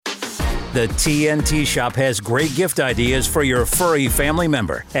The TNT Shop has great gift ideas for your furry family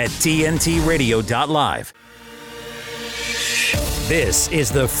member at tntradio.live. This is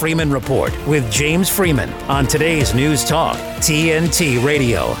the Freeman Report with James Freeman on today's News Talk, TNT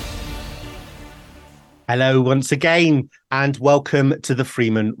Radio. Hello once again, and welcome to the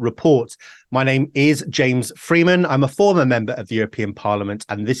Freeman Report. My name is James Freeman. I'm a former member of the European Parliament,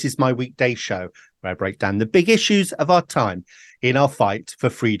 and this is my weekday show where I break down the big issues of our time in our fight for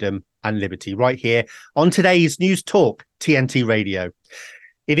freedom and liberty, right here on today's News Talk, TNT Radio.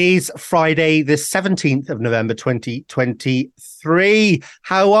 It is Friday, the 17th of November, 2023.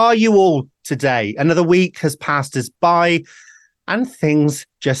 How are you all today? Another week has passed us by, and things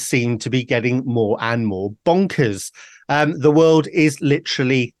just seem to be getting more and more bonkers. The world is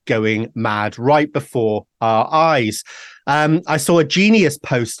literally going mad right before our eyes. I saw a genius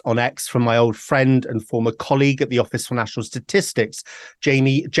post on X from my old friend and former colleague at the Office for National Statistics,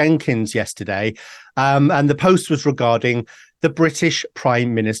 Jamie Jenkins, yesterday. And the post was regarding the British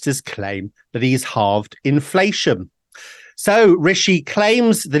Prime Minister's claim that he's halved inflation. So Rishi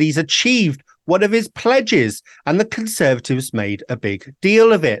claims that he's achieved one of his pledges, and the Conservatives made a big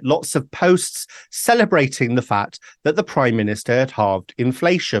deal of it. Lots of posts celebrating the fact that the Prime Minister had halved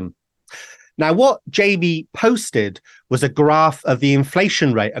inflation. Now, what Jamie posted was a graph of the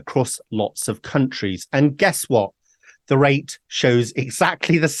inflation rate across lots of countries. And guess what? The rate shows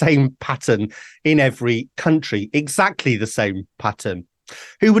exactly the same pattern in every country, exactly the same pattern.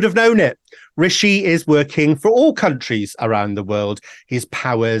 Who would have known it? Rishi is working for all countries around the world. His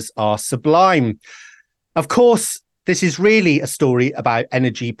powers are sublime. Of course, this is really a story about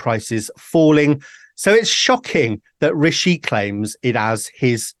energy prices falling, so it's shocking that Rishi claims it as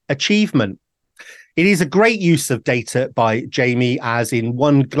his achievement. It is a great use of data by Jamie, as in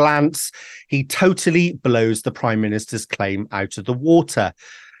one glance, he totally blows the Prime Minister's claim out of the water.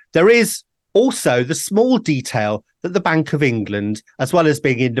 There is also the small detail that the Bank of England, as well as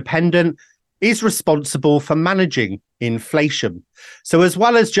being independent, is responsible for managing inflation. So as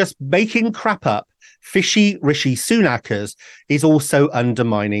well as just making crap up, fishy Rishi Sunakers is also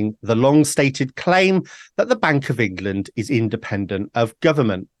undermining the long-stated claim that the Bank of England is independent of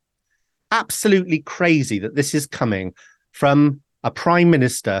government. Absolutely crazy that this is coming from a Prime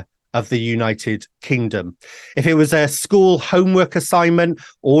Minister of the United Kingdom. If it was a school homework assignment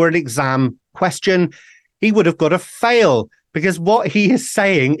or an exam question, he would have got a fail, because what he is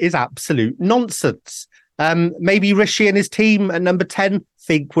saying is absolute nonsense. Maybe Rishi and his team at number 10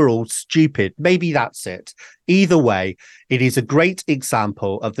 think we're all stupid. Maybe that's it. Either way, it is a great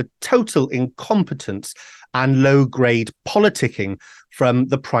example of the total incompetence and low-grade politicking from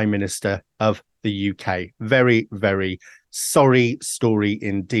the Prime Minister of the UK. Very, very sorry story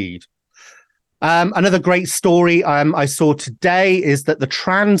indeed. Another great story I saw today is that the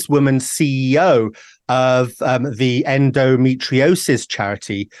trans woman CEO of the endometriosis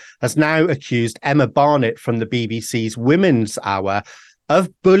charity has now accused Emma Barnett from the BBC's Women's Hour of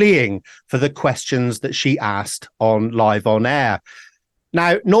bullying for the questions that she asked on live on air.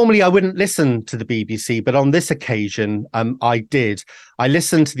 Now, normally I wouldn't listen to the BBC, but on this occasion, I did. I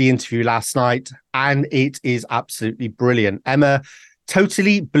listened to the interview last night, and it is absolutely brilliant. Emma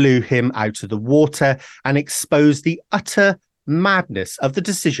totally blew him out of the water and exposed the utter madness of the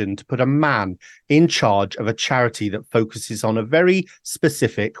decision to put a man in charge of a charity that focuses on a very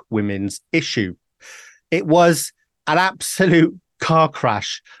specific women's issue. It was an absolute car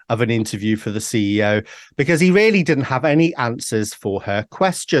crash of an interview for the CEO, because he really didn't have any answers for her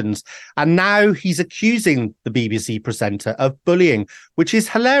questions. And now he's accusing the BBC presenter of bullying, which is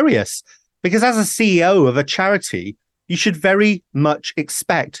hilarious, because as a CEO of a charity, you should very much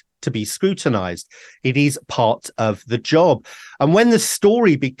expect to be scrutinized. It is part of the job. And when the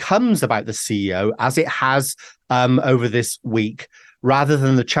story becomes about the CEO, as it has over this week, rather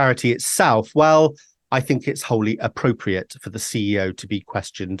than the charity itself, well, I think it's wholly appropriate for the CEO to be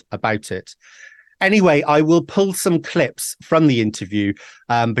questioned about it. Anyway, I will pull some clips from the interview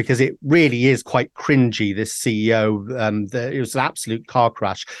because it really is quite cringy, this CEO. It was an absolute car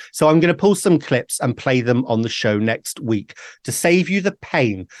crash. So I'm going to pull some clips and play them on the show next week to save you the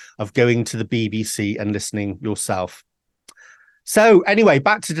pain of going to the BBC and listening yourself. So anyway,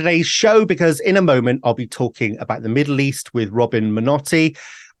 back to today's show, because in a moment I'll be talking about the Middle East with Robin Monotti,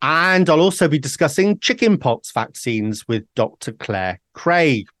 and I'll also be discussing chickenpox vaccines with Dr. Clare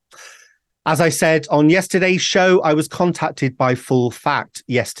Craig. As I said on yesterday's show, I was contacted by Full Fact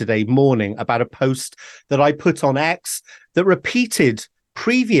yesterday morning about a post that I put on X that repeated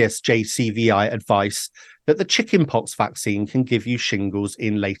previous JCVI advice that the chickenpox vaccine can give you shingles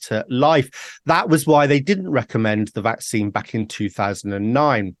in later life. That was why they didn't recommend the vaccine back in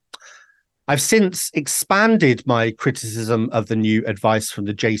 2009. I've since expanded my criticism of the new advice from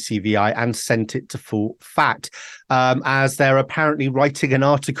the JCVI and sent it to Full Fact, as they're apparently writing an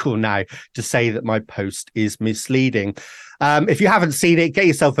article now to say that my post is misleading. If you haven't seen it, get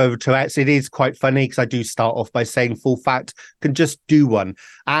yourself over to X. It is quite funny because I do start off by saying Full Fact can just do one,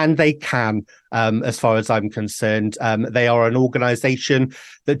 and they can, as far as I'm concerned. They are an organization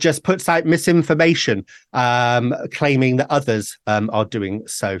that just puts out misinformation, claiming that others are doing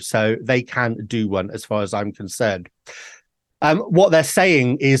so. So they can do one as far as I'm concerned. What they're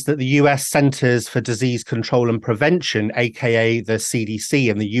saying is that the US Centers for Disease Control and Prevention, aka the CDC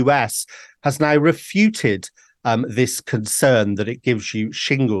in the US, has now refuted this concern that it gives you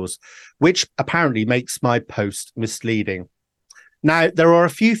shingles, which apparently makes my post misleading. Now, there are a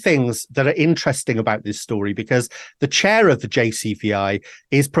few things that are interesting about this story because the chair of the JCVI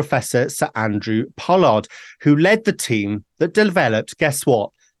is Professor Sir Andrew Pollard, who led the team that developed, guess what?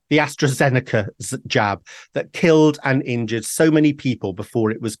 The AstraZeneca jab that killed and injured so many people before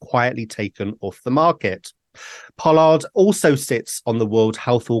it was quietly taken off the market. Pollard also sits on the World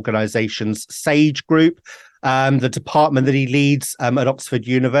Health Organization's SAGE group. The department that he leads at Oxford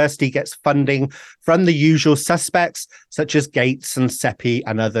University gets funding from the usual suspects, such as Gates and CEPI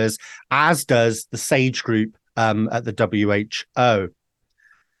and others, as does the SAGE group at the WHO.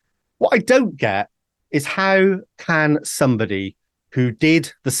 What I don't get is how can somebody who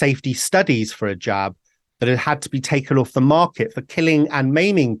did the safety studies for a jab that had to be taken off the market for killing and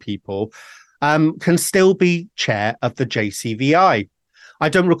maiming people can still be chair of the JCVI. I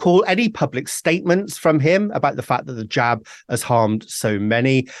don't recall any public statements from him about the fact that the jab has harmed so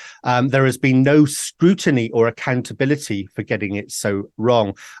many. There has been no scrutiny or accountability for getting it so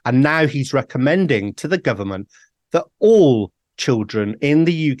wrong. And now he's recommending to the government that all children in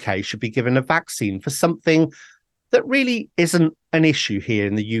the UK should be given a vaccine for something that really isn't an issue here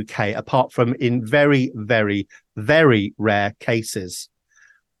in the UK, apart from in very, very, very rare cases.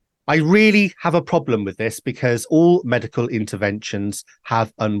 I really have a problem with this because all medical interventions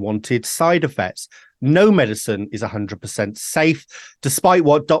have unwanted side effects. No medicine is 100% safe, despite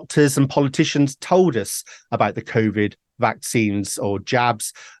what doctors and politicians told us about the COVID vaccines or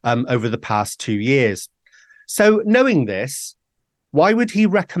jabs over the past 2 years. So knowing this, why would he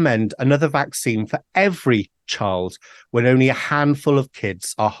recommend another vaccine for every child when only a handful of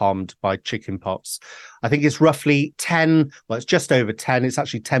kids are harmed by chickenpox? I think it's roughly 10, well, it's just over 10. It's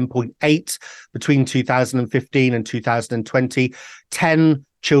actually 10.8 between 2015 and 2020. 10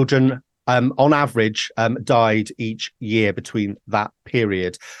 children on average died each year between that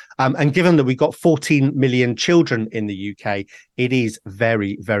period. And given that we've got 14 million children in the UK, it is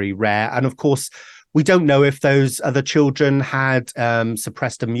very, very rare. And of course, we don't know if those other children had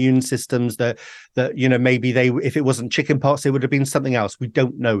suppressed immune systems that maybe if it wasn't chickenpox, it would have been something else. We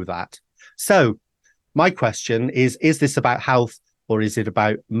don't know that. So my question is this about health or is it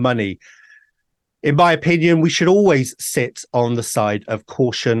about money? In my opinion, we should always sit on the side of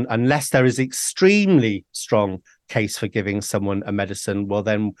caution unless there is extremely strong case for giving someone a medicine. Well,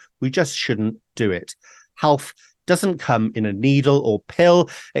 then we just shouldn't do it. Health doesn't come in a needle or pill.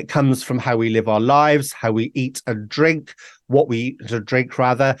 It comes from how we live our lives, how we eat and drink, what we eat and drink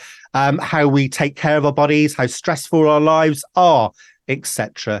rather, how we take care of our bodies, how stressful our lives are,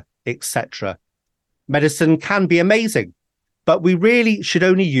 etc., etc. Medicine can be amazing, but we really should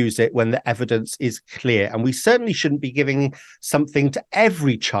only use it when the evidence is clear. And we certainly shouldn't be giving something to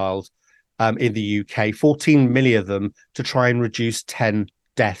every child in the UK, 14 million of them, to try and reduce 10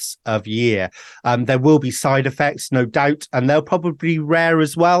 deaths of year. There will be side effects, no doubt, and they'll probably be rare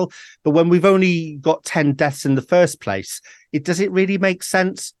as well. But when we've only got 10 deaths in the first place, does it really make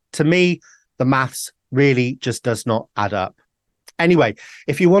sense? To me, the maths really just does not add up. Anyway,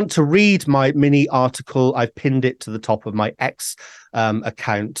 if you want to read my mini article, I've pinned it to the top of my X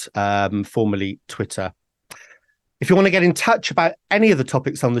account, formerly Twitter. If you want to get in touch about any of the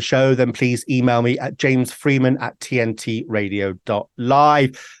topics on the show, then please email me at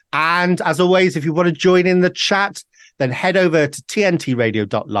jamesfreeman@tntradio.live. And as always, if you want to join in the chat, then head over to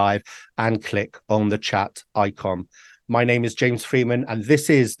tntradio.live and click on the chat icon. My name is James Freeman, and this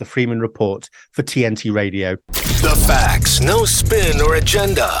is the Freeman Report for TNT Radio. The facts, no spin or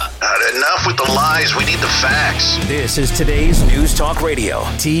agenda. Enough with the lies. We need the facts. This is today's News Talk Radio,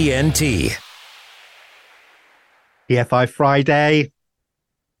 TNT. EFI Friday.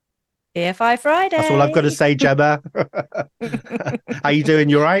 EFI Friday. That's all I've got to say, Gemma. How you doing?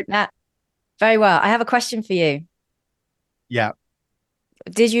 You all right? Very well. I have a question for you. Yeah.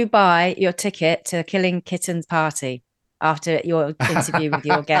 Did you buy your ticket to Killing Kittens party after your interview with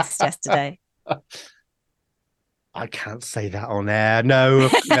your guest yesterday? I can't say that on air. No,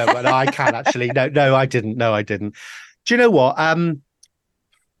 no, but I can actually. No, I didn't. No, I didn't. Do you know what? I'm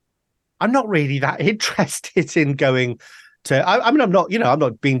not really that interested in going to. I mean, I'm not. I'm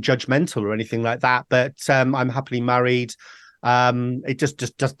not being judgmental or anything like that. But I'm happily married. It just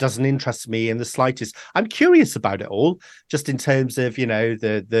doesn't interest me in the slightest. I'm curious about it all, just in terms of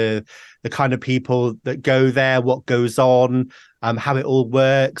the kind of people that go there, what goes on, how it all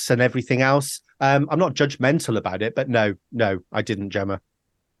works, and everything else. I'm not judgmental about it, but no, I didn't, Gemma.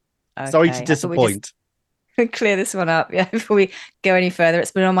 Okay. Sorry to disappoint. Clear this one up, yeah, before we go any further.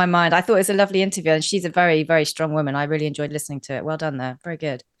 It's been on my mind. I thought it was a lovely interview, and she's a very, very strong woman. I really enjoyed listening to it. Well done there. Very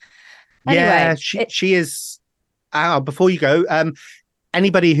good. Anyway, yeah, she is. Before you go,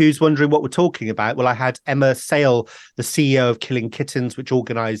 anybody who's wondering what we're talking about, well, I had Emma Sale, the CEO of Killing Kittens, which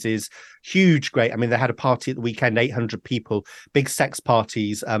organises great. I mean, they had a party at the weekend, 800 people, big sex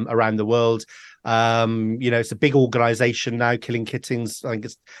parties around the world. It's a big organisation now, Killing Kittens. I think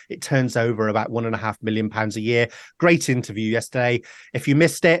it turns over about £1.5 million a year. Great interview yesterday. If you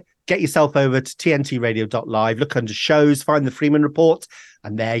missed it, get yourself over to tntradio.live, look under shows, find the Freeman Report,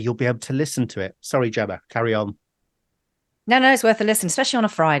 and there you'll be able to listen to it. Sorry, Gemma, carry on. No, it's worth a listen, especially on a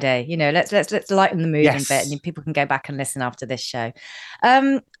Friday. Let's lighten the mood a bit, and people can go back and listen after this show.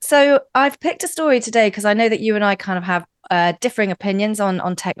 So I've picked a story today because I know that you and I kind of have differing opinions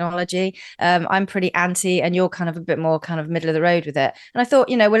on technology. I'm pretty anti, and you're kind of a bit more kind of middle of the road with it. And I thought,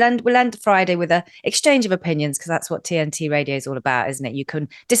 we'll end Friday with a exchange of opinions, because that's what TNT Radio is all about, isn't it? You can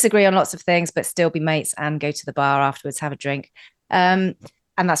disagree on lots of things, but still be mates and go to the bar afterwards, have a drink.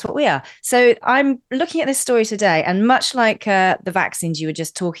 And that's what we are. So I'm looking at this story today, and much like the vaccines you were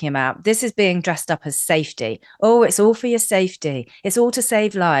just talking about, this is being dressed up as safety. Oh, it's all for your safety. It's all to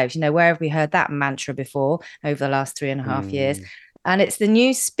save lives. Where have we heard that mantra before over the last 3.5 years? And it's the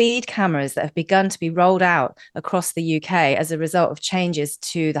new speed cameras that have begun to be rolled out across the UK as a result of changes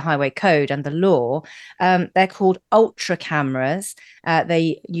to the highway code and the law. They're called ultra cameras.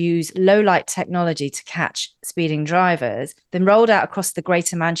 They use low light technology to catch speeding drivers. Then rolled out across the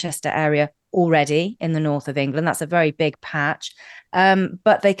Greater Manchester area already in the north of England. That's a very big patch.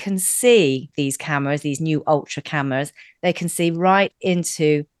 But they can see these cameras, these new ultra cameras. They can see right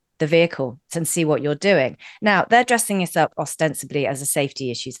into the vehicle and see what you're doing. Now, they're dressing this up ostensibly as a safety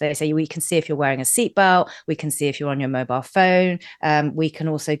issue. So they say we can see if you're wearing a seatbelt, we can see if you're on your mobile phone, we can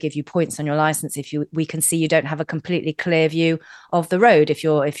also give you points on your license we can see you don't have a completely clear view of the road if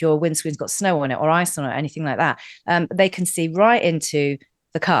your windscreen's got snow on it or ice on it, anything like that. They can see right into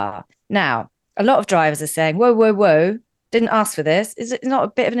the car. Now, a lot of drivers are saying, whoa, didn't ask for this. Is it not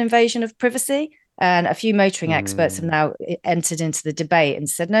a bit of an invasion of privacy? And a few motoring experts have now entered into the debate and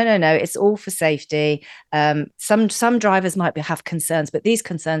said, no, it's all for safety. Some drivers might have concerns, but these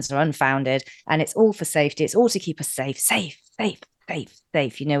concerns are unfounded, and it's all for safety. It's all to keep us safe.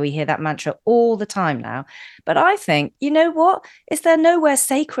 We hear that mantra all the time now. But I think, you know what? Is there nowhere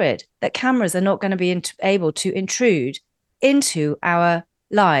sacred that cameras are not going to be able to intrude into our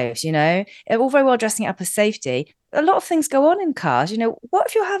lives? They're all very well dressing it up as safety. A lot of things go on in cars. What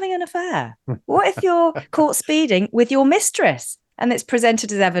if you're having an affair? What if you're caught speeding with your mistress and it's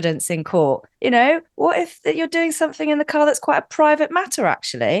presented as evidence in court? What if you're doing something in the car that's quite a private matter,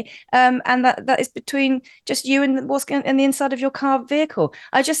 actually, and that is between just you and what's in the inside of your car vehicle?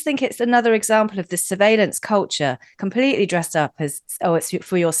 I just think it's another example of this surveillance culture, completely dressed up as, oh, it's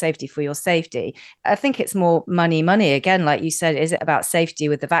for your safety. I think it's more money. Again, like you said, is it about safety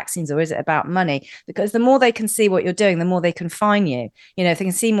with the vaccines, or is it about money? Because the more they can see what you're doing, the more they can fine you. If they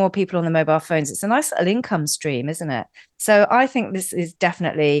can see more people on the mobile phones, it's a nice little income stream, isn't it? So I think this is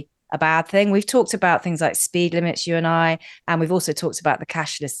definitely a bad thing. We've talked about things like speed limits, you and I, and we've also talked about the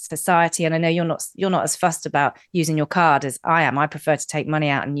cashless society. And I know you're not as fussed about using your card as I am. I prefer to take money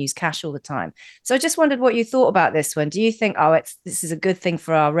out and use cash all the time. So I just wondered what you thought about this one. Do you think, this is a good thing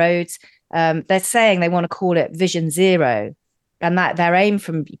for our roads? They're saying they want to call it Vision Zero, and that their aim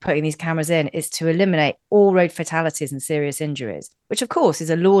from putting these cameras in is to eliminate all road fatalities and serious injuries, which of course is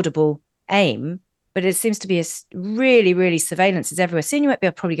a laudable aim. But it seems to be a really, really surveillance is everywhere. Soon you might be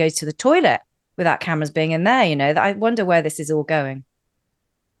able to probably go to the toilet without cameras being in there. I wonder where this is all going.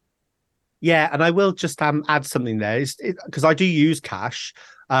 Yeah, and I will just add something there, because I do use cash.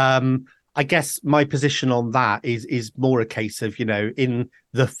 I guess my position on that is more a case of, in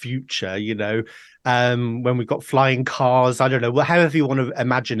the future, when we've got flying cars, I don't know, however you want to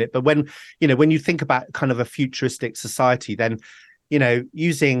imagine it. But when you think about kind of a futuristic society, then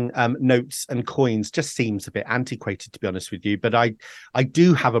using notes and coins just seems a bit antiquated, to be honest with you. But I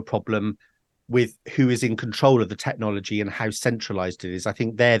do have a problem with who is in control of the technology and how centralized it is. I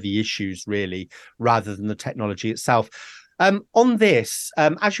think they're the issues, really, rather than the technology itself. On this,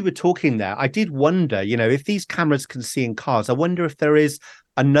 as you were talking there, I did wonder, if these cameras can see in cars, I wonder if there is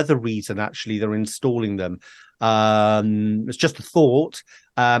another reason actually they're installing them. It's just a thought.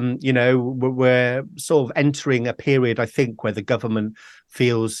 We're sort of entering a period, I think, where the government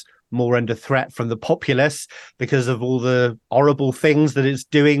feels more under threat from the populace because of all the horrible things that it's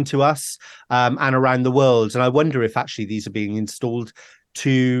doing to us and around the world. And I wonder if actually these are being installed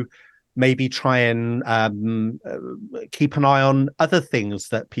to maybe try and keep an eye on other things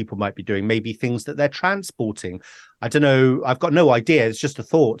that people might be doing, maybe things that they're transporting. I don't know. I've got no idea. It's just a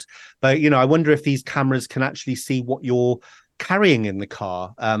thought. But, I wonder if these cameras can actually see what you're carrying in the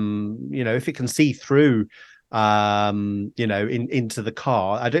car, if it can see through, into the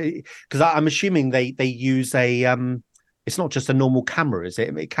car. Because I'm assuming they use it's not just a normal camera, is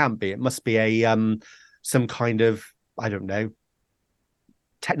it? It can't be. It must be a some kind of, I don't know,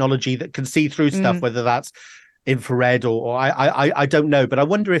 technology that can see through stuff, whether that's infrared or I don't know, but I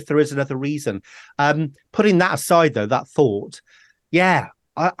wonder if there is another reason. Putting that aside, though, that thought,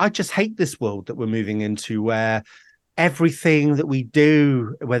 I just hate this world that we're moving into, where everything that we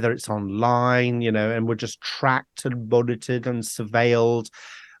do, whether it's online, and we're just tracked and monitored and surveilled,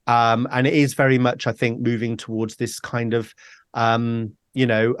 and it is very much, I think, moving towards this kind of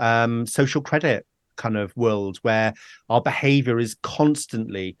social credit kind of world where our behavior is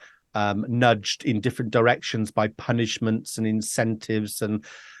constantly nudged in different directions by punishments and incentives. And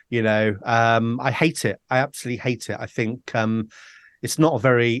I hate it. I absolutely hate it. I think it's not a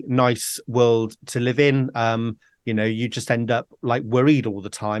very nice world to live in. You just end up like worried all the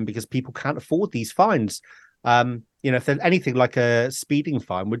time because people can't afford these fines. If there's anything like a speeding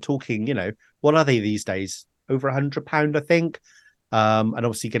fine, we're talking, what are they these days? Over £100, I think. And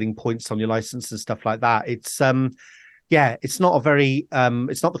obviously getting points on your license and stuff like that. It's it's not a very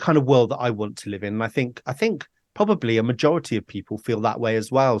it's not the kind of world that I want to live in. And I think probably a majority of people feel that way as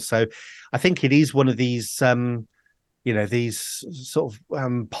well. So I think it is one of these these sort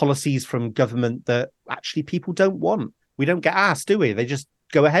of policies from government that actually people don't want. We don't get asked, do we? They just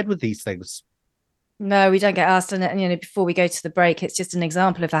go ahead with these things. No, we don't get asked. And, before we go to the break, it's just an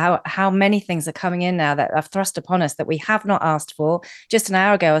example of how many things are coming in now that are thrust upon us that we have not asked for. Just an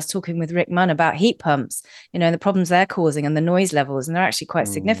hour ago, I was talking with Rick Munn about heat pumps, the problems they're causing and the noise levels, and they're actually quite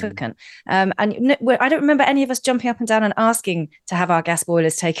significant. And I don't remember any of us jumping up and down and asking to have our gas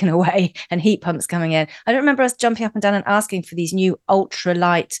boilers taken away and heat pumps coming in. I don't remember us jumping up and down and asking for these new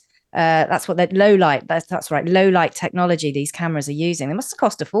ultralight that's what that low light. That's right. Low light technology these cameras are using. They must have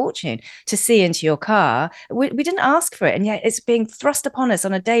cost a fortune to see into your car. We didn't ask for it, and yet it's being thrust upon us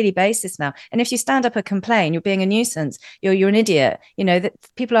on a daily basis now. And if you stand up and complain, you're being a nuisance. You're an idiot. That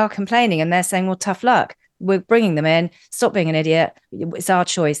people are complaining and they're saying, "Well, tough luck. We're bringing them in. Stop being an idiot. It's our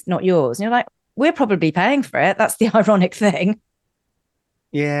choice, not yours." And you're like, we're probably paying for it. That's the ironic thing.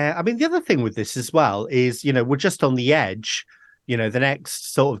 Yeah, I mean, the other thing with this as well is, we're just on the edge. The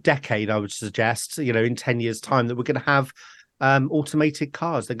next sort of decade, I would suggest, in 10 years' time, that we're going to have automated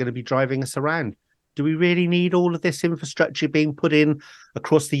cars. They're going to be driving us around. Do we really need all of this infrastructure being put in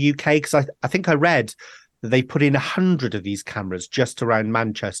across the UK? Because I think I read that they put in 100 of these cameras just around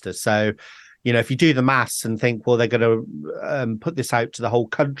Manchester. So, if you do the maths and think, well, they're going to put this out to the whole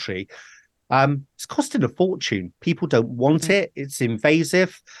country, it's costing a fortune. People don't want it. It's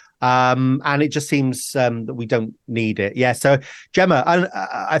invasive. And it just seems that we don't need it. Yeah. So, Gemma,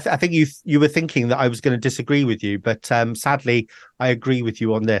 I think you were thinking that I was going to disagree with you, but sadly, I agree with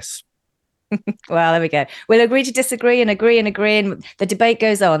you on this. Well, there we go. We'll agree to disagree and agree, and the debate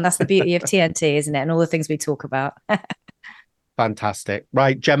goes on. That's the beauty of TNT, isn't it? And all the things we talk about. Fantastic.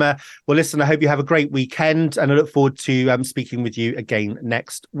 Right, Gemma. Well, listen, I hope you have a great weekend, and I look forward to speaking with you again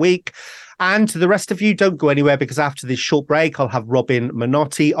next week. And to the rest of you, don't go anywhere, because after this short break, I'll have Robin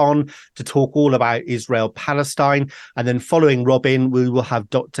Monotti on to talk all about Israel-Palestine. And then following Robin, we will have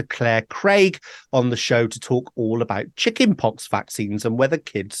Dr. Clare Craig on the show to talk all about chickenpox vaccines and whether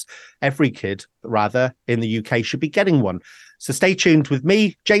every kid in the UK should be getting one. So stay tuned with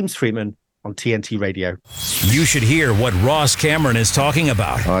me, James Freeman, on TNT Radio. You should hear what Ross Cameron is talking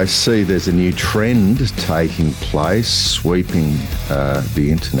about. I see there's a new trend taking place, sweeping the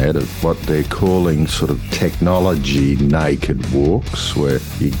internet, of what they're calling sort of technology naked walks, where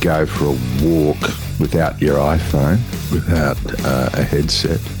you go for a walk without your iPhone, without a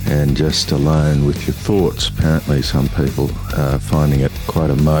headset, and just alone with your thoughts. Apparently some people are finding it quite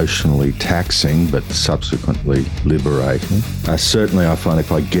emotionally taxing, but subsequently liberating. Certainly I find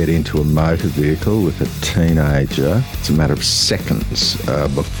if I get into a motor vehicle with a teenager, it's a matter of seconds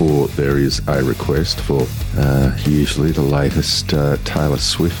before there is a request for usually the latest Taylor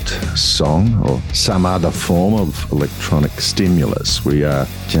Swift song or some other form of electronic stimulus. We are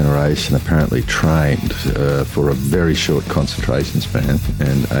a generation apparently trained for a very short concentration span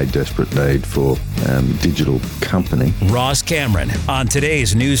and a desperate need for digital company. Ross Cameron on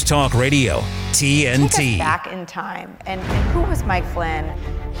today's News Talk Radio, TNT. Take us back in time, and who was Mike Flynn?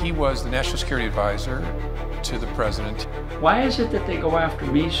 He was the National Security Advisor to the president. Why is it that they go after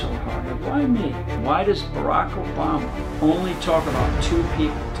me so hard? Why me? Why does Barack Obama only talk about two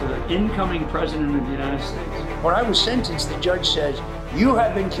people, to the incoming president of the United States? When I was sentenced, the judge says, "You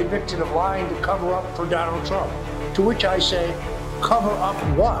have been convicted of lying to cover up for Donald Trump." To which I say, cover up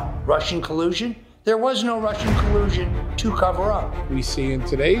what? Russian collusion? There was no Russian collusion to cover up. We see in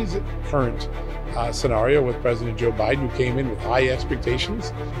today's current scenario with President Joe Biden, who came in with high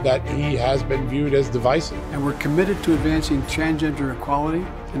expectations, that he has been viewed as divisive. And we're committed to advancing transgender equality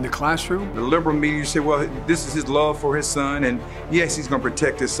in the classroom. The liberal media say, well, this is his love for his son, and yes, he's going to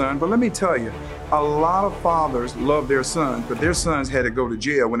protect his son. But let me tell you, a lot of fathers love their sons, but their sons had to go to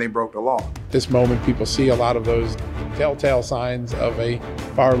jail when they broke the law. This moment, people see a lot of those telltale signs of a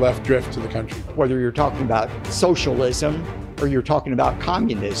far left drift to the country. Whether you're talking about socialism or you're talking about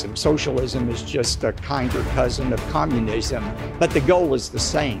communism, socialism is just a kinder cousin of communism, but the goal is the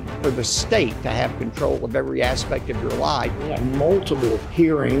same, for the state to have control of every aspect of your life. We have multiple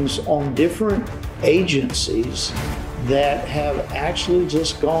hearings on different agencies that have actually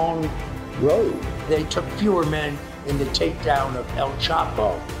just gone rogue. They took fewer men in the takedown of El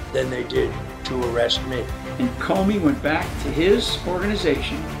Chapo than they did to arrest me. And Comey went back to his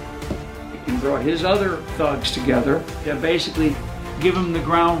organization and brought his other thugs together to basically give them the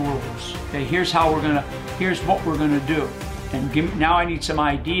ground rules. Okay, here's what we're gonna do. And now I need some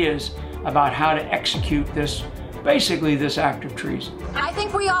ideas about how to execute this, basically this act of treason. I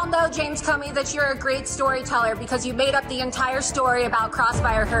think we all know, James Comey, that you're a great storyteller because you made up the entire story about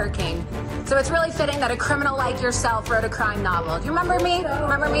Crossfire Hurricane. So it's really fitting that a criminal like yourself wrote a crime novel. Do you remember me?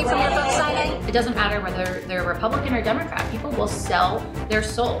 Remember me from your book signing? It doesn't matter whether they're Republican or Democrat. People will sell their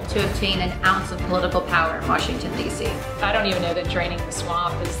soul to obtain an ounce of political power in Washington, D.C. I don't even know that draining the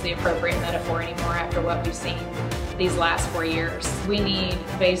swamp is the appropriate metaphor anymore after what we've seen these last 4 years. We need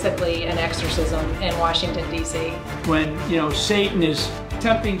basically an exorcism in Washington, D.C. When, Satan is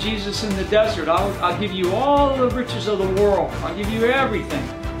tempting Jesus in the desert, I'll give you all the riches of the world. I'll give you everything.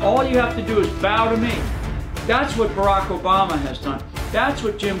 All you have to do is bow to me. That's what Barack Obama has done. That's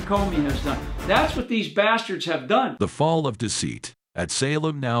what Jim Comey has done. That's what these bastards have done. The Fall of Deceit at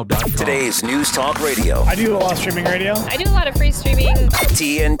salemnow.com. Today's News Talk Radio. I do a lot of streaming radio. I do a lot of free streaming.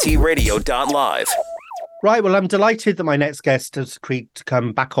 TNTradio.live. Right, well, I'm delighted that my next guest has agreed to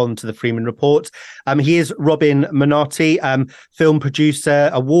come back on to the Freeman Report. He is Robin Monotti, film producer,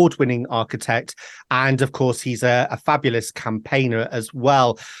 award-winning architect, and of course, he's a fabulous campaigner as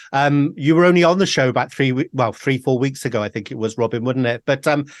well. You were only on the show about 3-4 weeks ago, I think it was, Robin, wouldn't it? But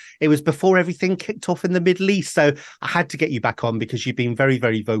it was before everything kicked off in the Middle East, so I had to get you back on because you've been very,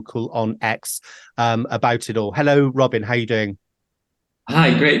 very vocal on X about it all. Hello, Robin, how are you doing?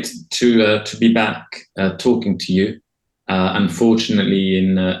 Hi, great to be back talking to you. Unfortunately,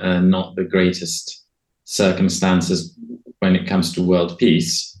 in not the greatest circumstances when it comes to world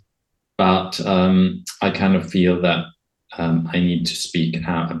peace, but I kind of feel that I need to speak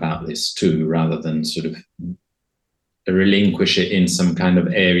out about this too, rather than sort of relinquish it in some kind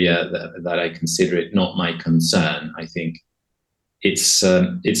of area that I consider it not my concern. I think it's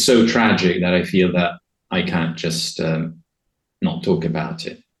so tragic that I feel that I can't just not talk about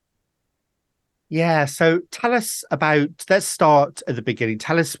it. Yeah, so tell us let's start at the beginning.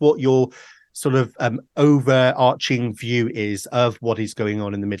 Tell us what your sort of overarching view is of what is going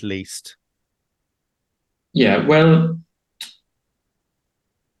on in the Middle East. Yeah, well,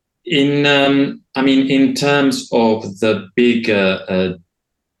 in terms of the bigger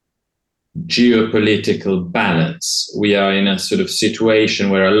geopolitical balance, we are in a sort of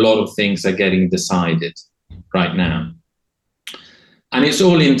situation where a lot of things are getting decided right now. And it's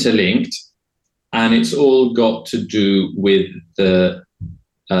all interlinked, and it's all got to do with the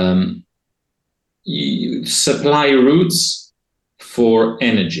supply routes for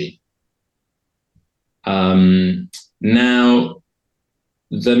energy. Now,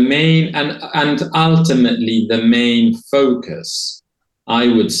 the main and ultimately the main focus, I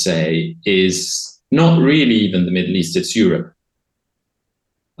would say, is not really even the Middle East, it's Europe.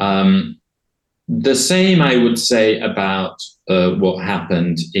 The same I would say about what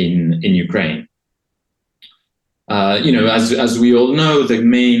happened in Ukraine. As we all know, the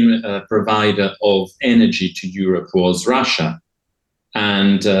main provider of energy to Europe was Russia,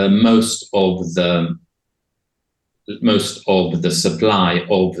 and most of the supply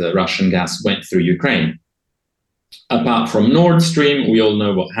of the Russian gas went through Ukraine. Apart from Nord Stream, we all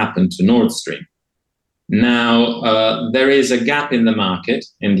know what happened to Nord Stream. Now, there is a gap in the market,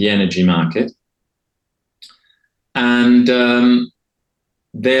 in the energy market, and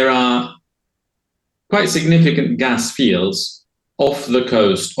there are quite significant gas fields off the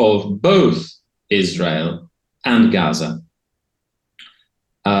coast of both Israel and Gaza.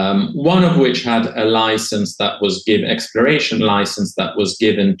 One of which had a license that was exploration license that was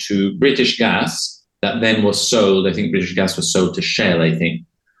given to British Gas, that then was sold. I think British Gas was sold to Shell, I think.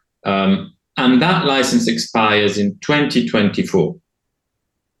 And that license expires in 2024.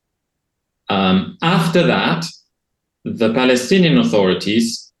 After that, the Palestinian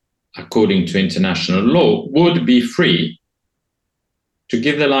authorities, according to international law, would be free to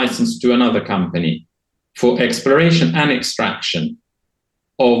give the license to another company for exploration and extraction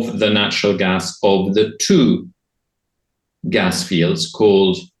of the natural gas of the two gas fields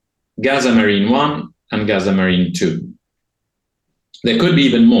called Gaza Marine 1 and Gaza Marine 2. There could be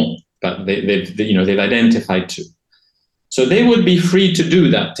even more, but they've identified two. So they would be free to do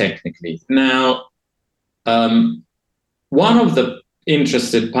that technically. Now, one of the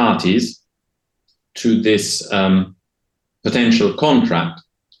interested parties to this potential contract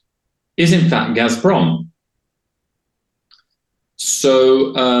is in fact Gazprom.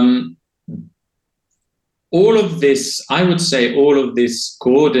 So all of this, I would say, all of this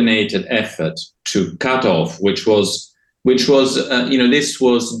coordinated effort to cut off, which was this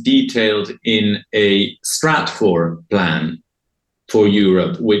was detailed in a Stratfor plan for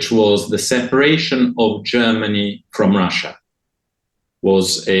Europe, which was the separation of Germany from Russia,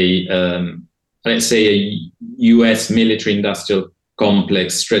 was let's say a US military industrial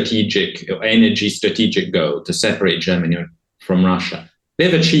complex energy strategic goal to separate Germany from Russia.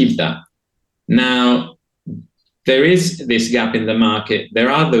 They've achieved that. Now, there is this gap in the market. There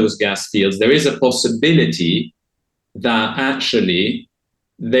are those gas fields. There is a possibility that actually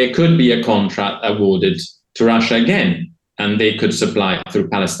there could be a contract awarded to Russia again, and they could supply through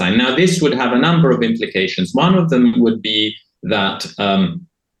Palestine. Now, this would have a number of implications. One of them would be that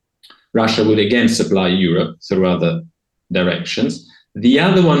Russia would again supply Europe through other directions. The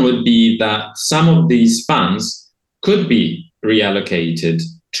other one would be that some of these funds could be reallocated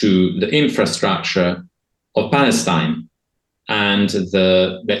to the infrastructure of Palestine and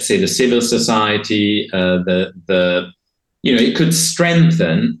let's say the civil society, it could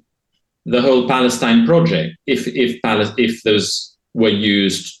strengthen the whole Palestine project if those were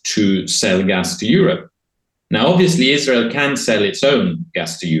used to sell gas to Europe. Now, obviously, Israel can sell its own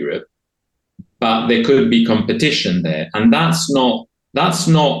gas to Europe, but there could be competition there, and that's not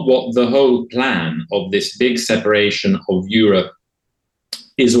what the whole plan of this big separation of Europe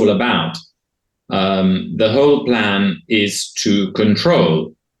is all about. The whole plan is to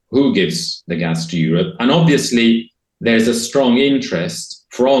control who gives the gas to Europe. And obviously, there's a strong interest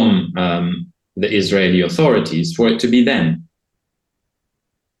from the Israeli authorities for it to be them.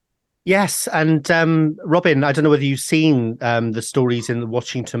 Yes. And Robin, I don't know whether you've seen the stories in the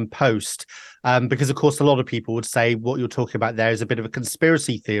Washington Post, because, of course, a lot of people would say what you're talking about there is a bit of a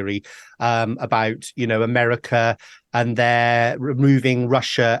conspiracy theory about, America and they're removing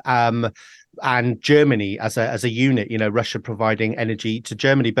Russia and Germany as a unit, Russia providing energy to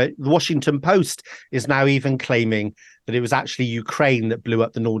Germany. But the Washington Post is now even claiming that it was actually Ukraine that blew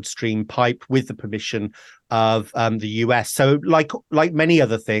up the Nord Stream pipe with the permission of the US. So like many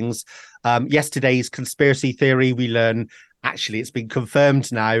other things, yesterday's conspiracy theory, we learn actually it's been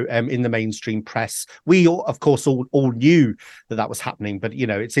confirmed now in the mainstream press. We, of course, all knew that was happening. But,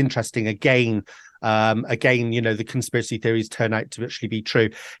 it's interesting again, the conspiracy theories turn out to actually be true.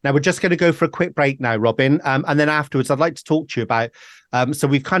 Now, we're just going to go for a quick break now, Robin. And then afterwards, I'd like to talk to you about, so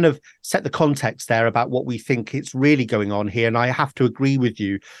we've kind of set the context there about what we think is really going on here. And I have to agree with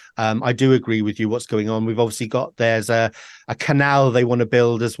you. I do agree with you what's going on. We've obviously there's a canal they want to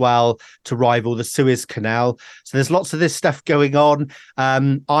build as well to rival the Suez Canal. So there's lots of this stuff going on.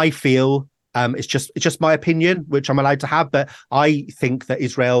 I feel it's just my opinion, which I'm allowed to have, but I think that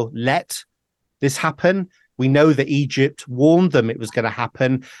Israel let this happen. We know that Egypt warned them it was going to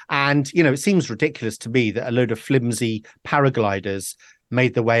happen. And, it seems ridiculous to me that a load of flimsy paragliders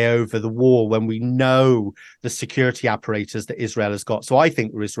made their way over the wall when we know the security apparatus that Israel has got. So I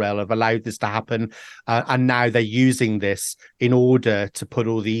think Israel have allowed this to happen, and now they're using this in order to put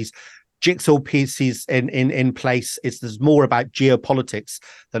all these jigsaw pieces in place. There's more about geopolitics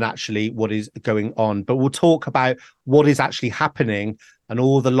than actually what is going on. But we'll talk about what is actually happening and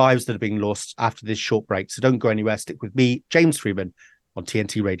all the lives that are being lost after this short break. So don't go anywhere. Stick with me, James Freeman, on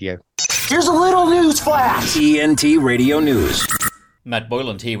TNT Radio. Here's a little news flash. TNT Radio News. Matt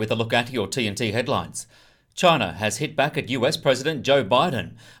Boyland here with a look at your TNT headlines. China has hit back at US President Joe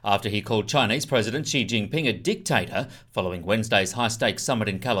Biden after he called Chinese President Xi Jinping a dictator following Wednesday's high-stakes summit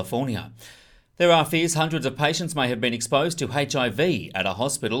in California. There are fears hundreds of patients may have been exposed to HIV at a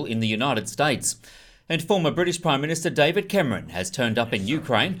hospital in the United States. And former British Prime Minister David Cameron has turned up in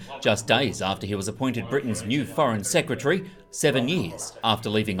Ukraine just days after he was appointed Britain's new Foreign Secretary, 7 years after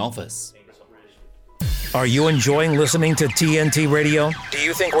leaving office. Are you enjoying listening to TNT Radio? Do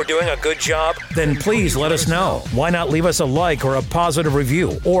you think we're doing a good job? Then please let us know. Why not leave us a like or a positive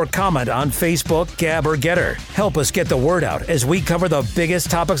review or comment on Facebook, Gab, or Getter? Help us get the word out as we cover the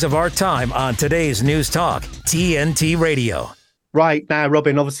biggest topics of our time on today's News Talk, TNT Radio. Right now,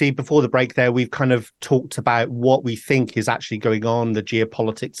 Robin, obviously before the break there, we've kind of talked about what we think is actually going on, the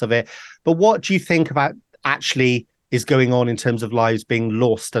geopolitics of it. But what do you think about actually is going on in terms of lives being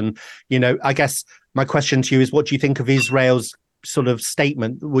lost? And, you know, I guess my question to you is, what do you think of Israel's sort of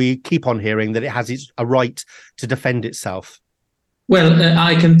statement? We keep on hearing that it has a right to defend itself. Well,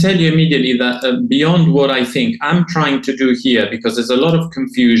 I can tell you immediately that beyond what I think I'm trying to do here, because there's a lot of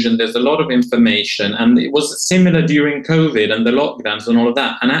confusion, there's a lot of information, and it was similar during COVID and the lockdowns and all of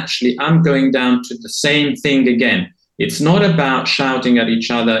that. And actually, I'm going down to the same thing again. It's not about shouting at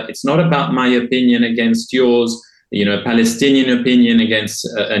each other. It's not about my opinion against yours, you know, a Palestinian opinion against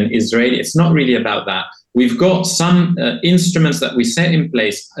an Israeli. It's not really about that. We've got some instruments that we set in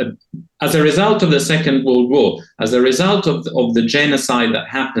place as a result of the Second World War, as a result of the genocide that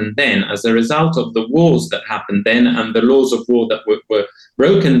happened then, as a result of the wars that happened then, and the laws of war that were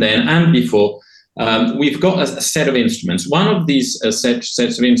broken then and before. We've got a set of instruments. One of these sets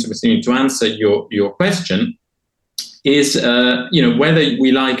of instruments, to answer your question, is whether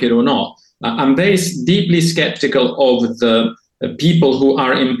we like it or not. I'm very deeply skeptical of the people who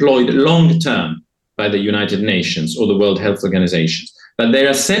are employed long-term by the United Nations or the World Health Organization. But there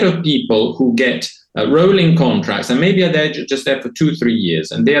are a set of people who get rolling contracts, and maybe they're just there for 2-3 years,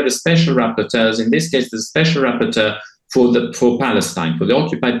 and they are the special rapporteurs. In this case, the special rapporteur for Palestine, for the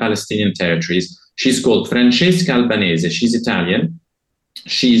occupied Palestinian territories. She's called Francesca Albanese. She's Italian.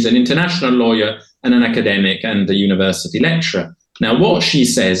 She's an international lawyer and an academic and a university lecturer. Now, what she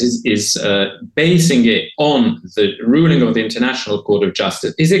says is basing it on the ruling of the International Court of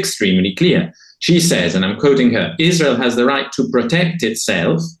Justice is extremely clear. She says, and I'm quoting her, Israel has the right to protect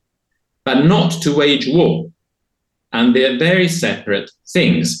itself, but not to wage war. And they're very separate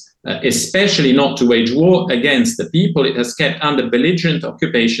things, especially not to wage war against the people it has kept under belligerent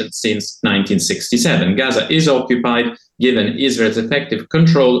occupation since 1967. Gaza is occupied, given Israel's effective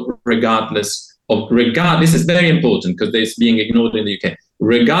control, regardless of, this is very important because it's being ignored in the UK,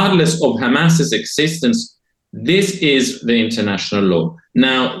 regardless of Hamas's existence. This is the international law.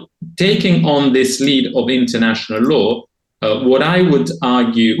 Now, taking on this lead of international law, what I would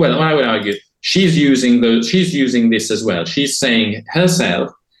argue, she's using this as well. She's saying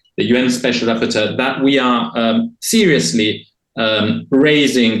herself, the UN Special Rapporteur, that we are seriously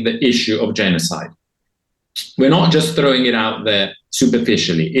raising the issue of genocide. We're not just throwing it out there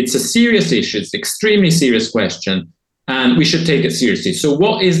superficially. It's a serious issue. It's an extremely serious question, and we should take it seriously. So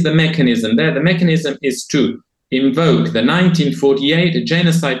what is the mechanism there? The mechanism is to invoke the 1948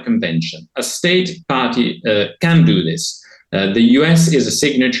 Genocide Convention. A state party can do this. The US is a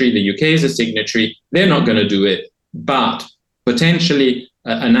signatory, the UK is a signatory. They're not going to do it, but potentially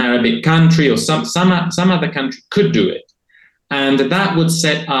an Arabic country or some other country could do it. And that would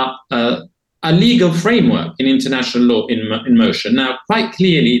set up a legal framework in international law in motion. Now, quite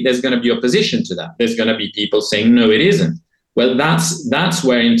clearly, there's going to be opposition to that. There's going to be people saying, no, it isn't. Well, that's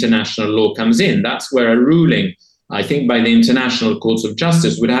where international law comes in. That's where a ruling, I think, by the international courts of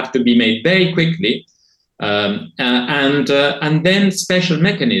justice would have to be made very quickly. And then special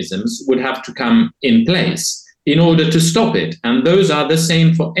mechanisms would have to come in place in order to stop it. And those are the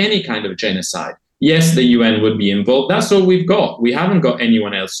same for any kind of genocide. Yes, the UN would be involved. That's all we've got. We haven't got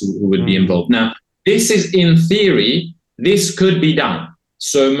anyone else who would be involved. Now, this is in theory, this could be done.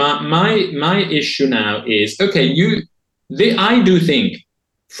 So my issue now is, okay, I do think,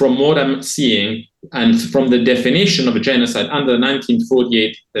 from what I'm seeing and from the definition of a genocide under the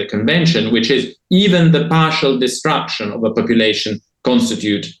 1948 Convention, which is even the partial destruction of a population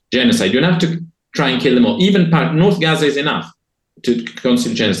constitute genocide. You don't have to try and kill them all. Even North Gaza is enough to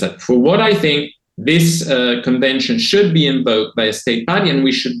constitute genocide. For what I think, this convention should be invoked by a state party, and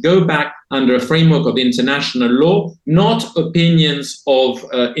we should go back under a framework of international law, not opinions of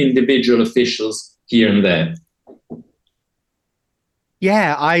individual officials here and there.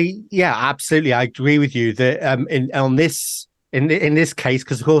 Yeah, absolutely. I agree with you that in this case,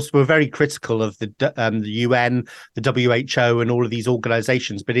 because of course we're very critical of the UN, the WHO, and all of these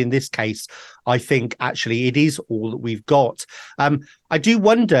organisations, but in this case, I think actually it is all that we've got. I do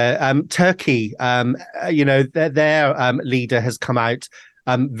wonder, Turkey, their leader has come out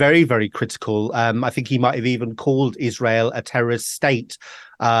very, very critical. I think he might have even called Israel a terrorist state.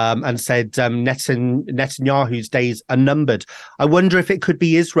 And said Netanyahu's days are numbered. I wonder if it could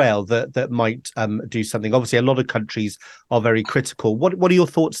be Israel that might do something. Obviously, a lot of countries are very critical. What are your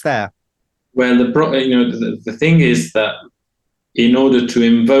thoughts there? Well, the thing is that in order to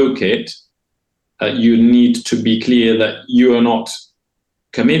invoke it, you need to be clear that you are not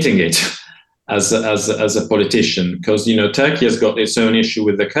committing it as a politician, because Turkey has got its own issue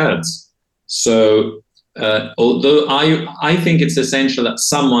with the Kurds. So. Although I think it's essential that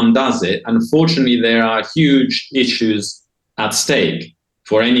someone does it, unfortunately there are huge issues at stake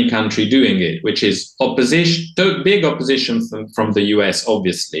for any country doing it, which is opposition, big opposition from the US,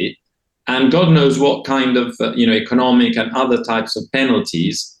 obviously, and God knows what kind of economic and other types of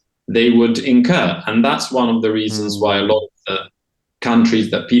penalties they would incur. And that's one of the reasons why a lot of the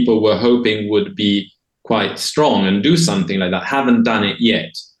countries that people were hoping would be quite strong and do something like that haven't done it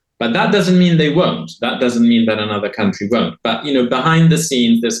yet. But that doesn't mean they won't. That doesn't mean that another country won't. But, behind the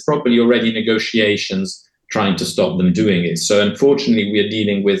scenes, there's probably already negotiations trying to stop them doing it. So unfortunately, we are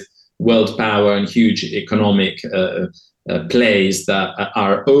dealing with world power and huge economic plays that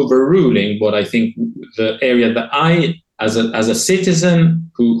are overruling what I think the area that I, as a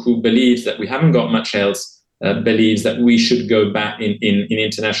citizen who believes that we haven't got much else, believes that we should go back in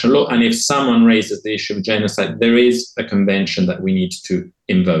international law. And if someone raises the issue of genocide, there is a convention that we need to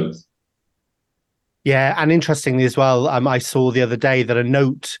invoke. Yeah, and interestingly as well, I saw the other day that a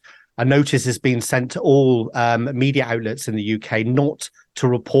notice has been sent to all media outlets in the UK not to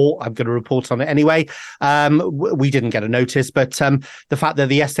report. I'm going to report on it anyway. We didn't get a notice, but the fact that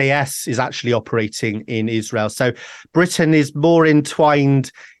the SAS is actually operating in Israel. So Britain is more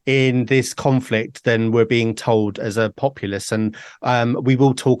entwined in this conflict than we're being told as a populace. And we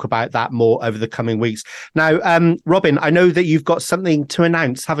will talk about that more over the coming weeks. Now, Robin, I know that you've got something to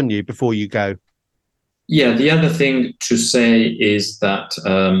announce, haven't you, before you go? Yeah, the other thing to say is that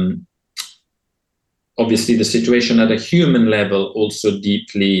obviously the situation at a human level also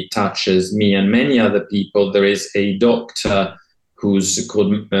deeply touches me and many other people. There is a doctor who's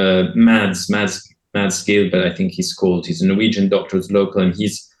called Mads Gilbert, I think he's called. He's a Norwegian doctor who's local, and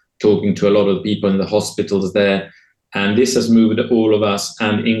he's talking to a lot of people in the hospitals there. And this has moved all of us,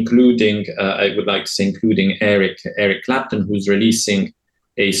 and including, I would like to say, including Eric Clapton, who's releasing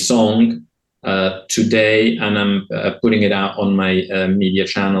a song today, and I'm putting it out on my media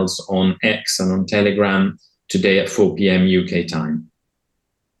channels on X and on Telegram today at 4 p.m. UK time.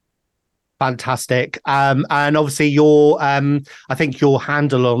 Fantastic. And obviously your, I think your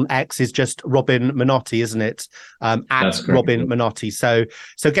handle on X is just Robin Monotti, isn't it? At Robin Monotti. So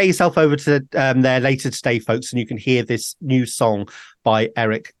get yourself over to there later today, folks, and you can hear this new song by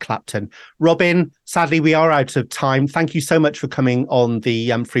Eric Clapton. Robin, sadly, we are out of time. Thank you so much for coming on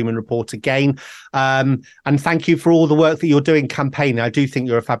the Freeman Report again. And thank you for all the work that you're doing campaigning. I do think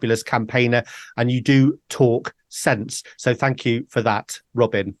you're a fabulous campaigner and you do talk sense. So thank you for that,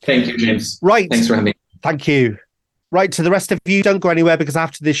 Robin. Thank you, James. Right. Thanks for having me. Thank you. Right, to the rest of you, don't go anywhere, because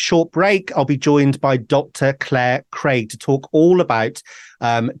after this short break, I'll be joined by Dr. Clare Craig to talk all about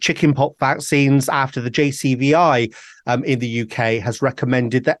chickenpox vaccines after the JCVI in the UK has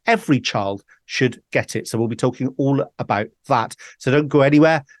recommended that every child should get it. So we'll be talking all about that. So don't go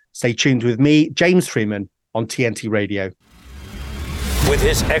anywhere. Stay tuned with me, James Freeman, on TNT Radio. With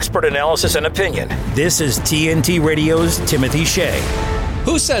his expert analysis and opinion, this is TNT Radio's Timothy Shea.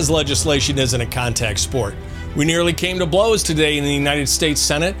 Who says legislation isn't a contact sport? We nearly came to blows today in the United States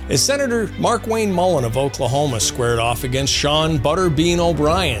Senate as Senator Mark Wayne Mullen of Oklahoma squared off against Sean Butterbean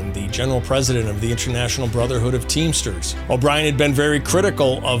O'Brien, the general president of the International Brotherhood of Teamsters. O'Brien had been very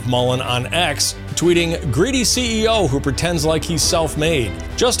critical of Mullen on X tweeting, "Greedy CEO who pretends like he's self-made.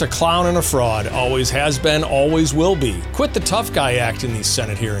 Just a clown and a fraud. Always has been, always will be. Quit the tough guy act in these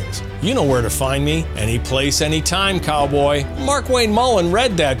Senate hearings. You know where to find me. Any place, any time, cowboy." Markwayne Mullin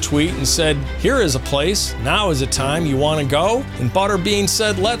read that tweet and said, "Here is a place. Now is a time. You want to go?" And Butterbean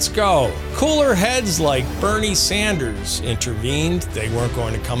said, "Let's go." Cooler heads like Bernie Sanders intervened. They weren't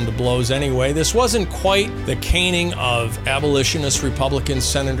going to come to blows anyway. This wasn't quite the caning of abolitionist Republican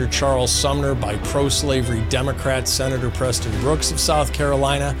Senator Charles Sumner by pro-slavery Democrat Senator Preston Brooks of South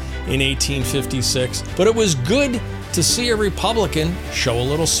Carolina in 1856, but it was good to see a Republican show a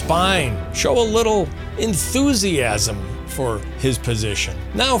little spine, show a little enthusiasm for his position.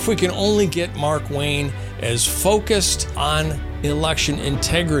 Now, if we can only get Markwayne as focused on election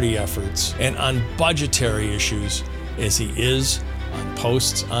integrity efforts and on budgetary issues as he is on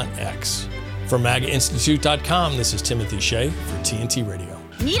posts on X. From MAGAInstitute.com, this is Timothy Shea for TNT Radio.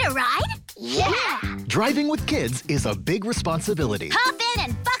 Need a ride? Yeah! Driving with kids is a big responsibility. Hop in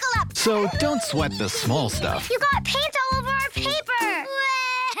and buckle up! So don't sweat the small stuff. You got paint all over our paper!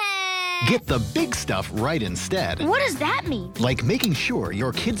 Get the big stuff right instead. What does that mean? Like making sure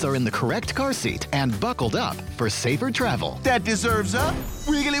your kids are in the correct car seat and buckled up for safer travel. That deserves a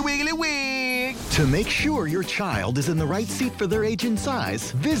wiggly wiggly wig. To make sure your child is in the right seat for their age and size,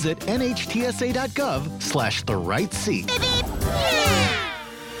 visit nhtsa.gov/the right seat. Beep, beep. Yeah.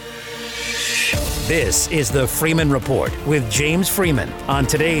 This is the Freeman Report with James Freeman on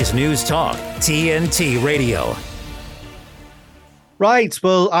today's News Talk, TNT Radio. Right.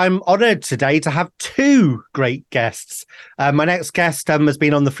 Well, I'm honoured today to have two great guests. My next guest has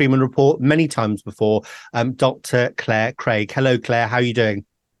been on the Freeman Report many times before, Dr. Clare Craig. Hello, Clare. How are you doing?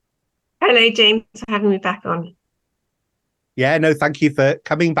 Hello, James, for having me back on. Yeah, no, thank you for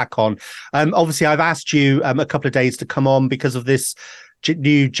coming back on. Obviously, I've asked you a couple of days to come on because of this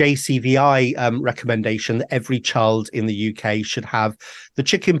new JCVI recommendation that every child in the UK should have the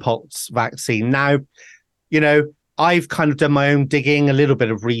chickenpox vaccine. Now, you know, I've kind of done my own digging, a little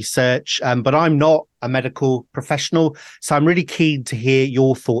bit of research, but I'm not a medical professional. So I'm really keen to hear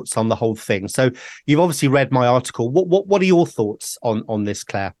your thoughts on the whole thing. So you've obviously read my article. What are your thoughts on this,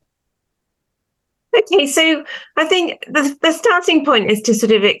 Clare? Okay, so I think the starting point is to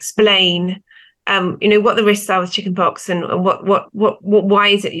sort of explain, what the risks are with chickenpox and why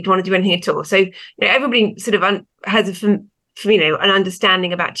is it you'd want to do anything at all. So everybody sort of has an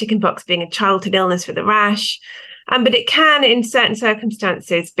understanding about chickenpox being a childhood illness with a rash. But it can, in certain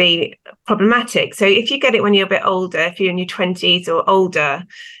circumstances, be problematic. So if you get it when you're a bit older, if you're in your 20s or older,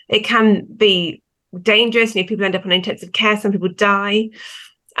 it can be dangerous. People end up on intensive care. Some people die.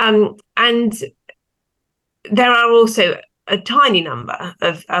 And there are also a tiny number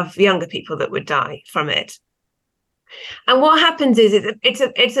of younger people that would die from it. And what happens is it's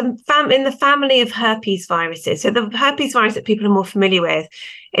in the family of herpes viruses. So the herpes virus that people are more familiar with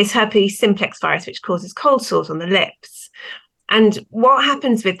is herpes simplex virus, which causes cold sores on the lips. And what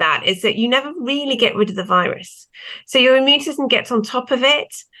happens with that is that you never really get rid of the virus. So your immune system gets on top of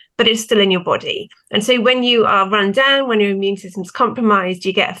it, but it's still in your body. And so when you are run down, when your immune system's compromised,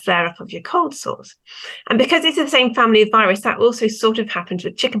 you get a flare-up of your cold sores. And because it's the same family of virus, that also sort of happens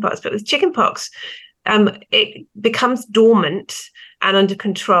with chickenpox. But with chickenpox, it becomes dormant and under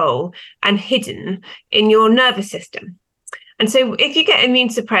control and hidden in your nervous system. And so if you get immune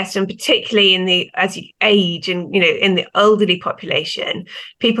suppressed, and particularly as you age and, in the elderly population,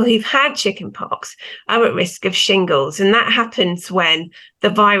 people who've had chickenpox are at risk of shingles. And that happens when the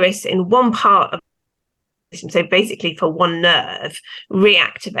virus in one part of the system, so basically for one nerve,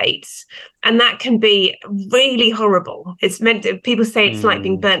 reactivates. And that can be really horrible. It's meant to, people say it's like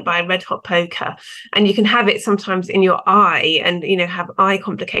being burnt by a red hot poker, and you can have it sometimes in your eye and, have eye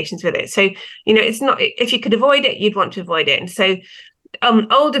complications with it. So, it's not, if you could avoid it, you'd want to avoid it. And so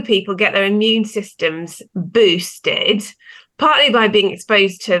older people get their immune systems boosted, partly by being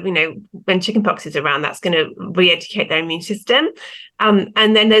exposed to, when chickenpox is around, that's going to re-educate their immune system. And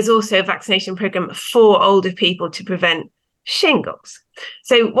then there's also a vaccination program for older people to prevent shingles.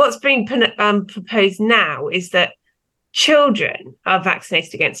 So what's being proposed now is that children are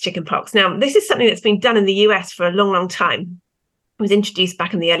vaccinated against chickenpox. Now, this is something that's been done in the US for a long, long time. It was introduced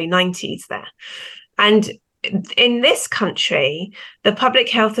back in the early 90s there. And in this country, the public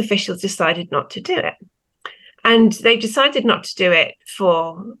health officials decided not to do it. And they decided not to do it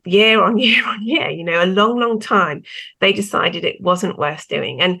for year on year on year, a long, long time. They decided it wasn't worth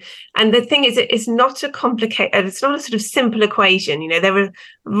doing. And the thing is, it's not it's not a sort of simple equation. There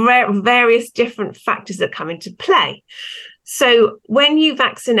are various different factors that come into play. So when you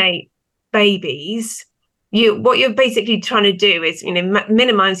vaccinate babies, what you're basically trying to do is,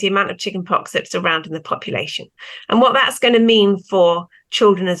 minimize the amount of chickenpox that's around in the population. And what that's going to mean for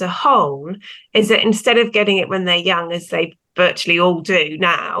children as a whole is that instead of getting it when they're young, as they virtually all do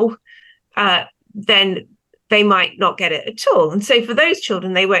now, then they might not get it at all. And so for those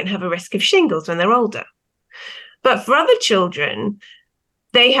children, they won't have a risk of shingles when they're older. But for other children,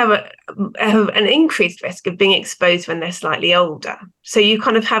 they have an increased risk of being exposed when they're slightly older. So you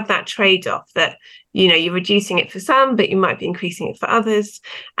kind of have that trade-off that, you're reducing it for some, but you might be increasing it for others.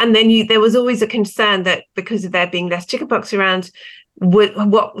 And then there was always a concern that because of there being less chickenpox around,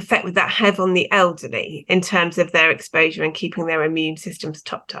 what effect would that have on the elderly in terms of their exposure and keeping their immune systems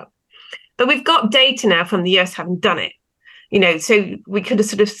topped up? But we've got data now from the US having done it, so we could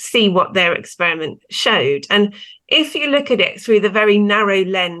sort of see what their experiment showed. And if you look at it through the very narrow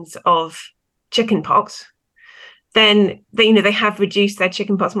lens of chickenpox, then they have reduced their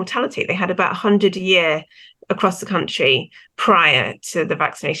chickenpox mortality. They had about 100 a year across the country prior to the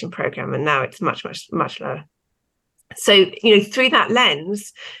vaccination program, and now it's much, much, much lower. So, through that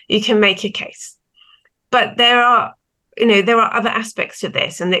lens, you can make a case. But there are other aspects to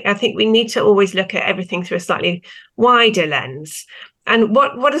this, and I think we need to always look at everything through a slightly wider lens. And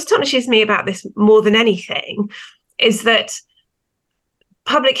what astonishes me about this more than anything is that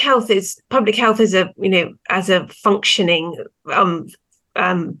public health is as a functioning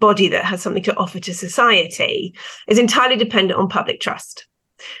body that has something to offer to society is entirely dependent on public trust,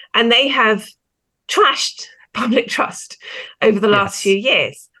 and they have trashed public trust over the last few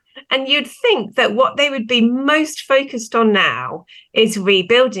years. And you'd think that what they would be most focused on now is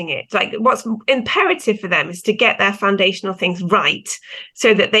rebuilding it. Like, what's imperative for them is to get their foundational things right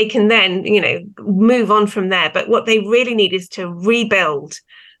so that they can then, move on from there. But what they really need is to rebuild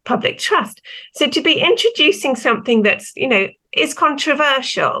public trust. So to be introducing something that's, is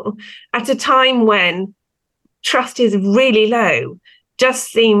controversial at a time when trust is really low does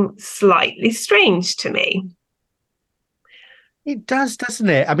seem slightly strange to me. It does, doesn't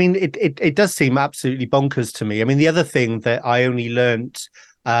it? I mean, it does seem absolutely bonkers to me. I mean, the other thing that I only learnt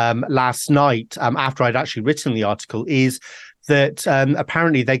last night after I'd actually written the article is that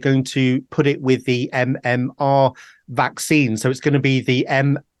apparently they're going to put it with the MMR vaccine. So it's going to be the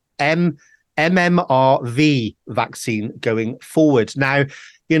MMRV vaccine going forward. Now,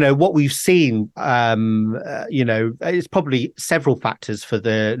 what we've seen, it's probably several factors for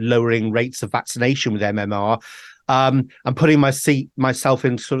the lowering rates of vaccination with MMR. I'm putting myself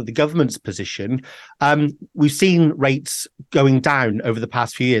in sort of the government's position. We've seen rates going down over the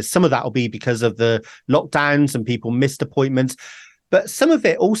past few years. Some of that will be because of the lockdowns and people missed appointments, but some of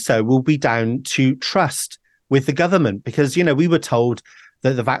it also will be down to trust with the government, because, we were told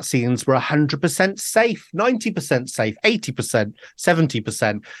that the vaccines were 100% safe, 90% safe, 80%,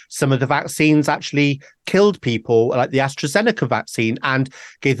 70%. Some of the vaccines actually killed people, like the AstraZeneca vaccine, and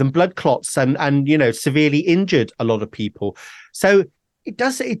gave them blood clots and severely injured a lot of people. So it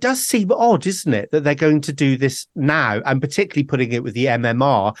does seem odd, isn't it, that they're going to do this now, and particularly putting it with the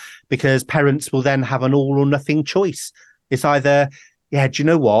MMR, because parents will then have an all or nothing choice. It's either, do you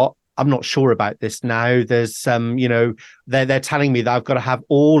know what? I'm not sure about this now. There's some, they're telling me that I've got to have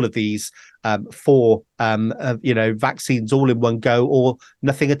all of these four, vaccines all in one go, or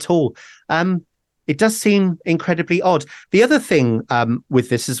nothing at all. It does seem incredibly odd. The other thing with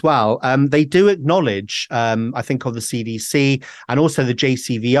this as well, they do acknowledge, I think on the CDC and also the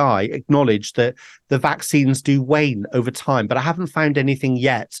JCVI, acknowledge that the vaccines do wane over time, but I haven't found anything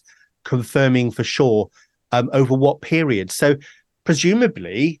yet confirming for sure over what period. So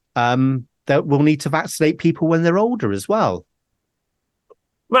presumably that we'll need to vaccinate people when they're older as well.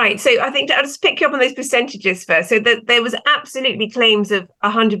 Right. So I think I'll just pick you up on those percentages first. So that there was absolutely claims of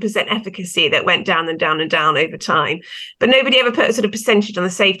 100% efficacy that went down and down and down over time, but nobody ever put a sort of percentage on the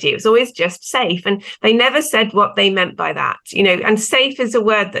safety. It was always just safe. And they never said what they meant by that, and safe is a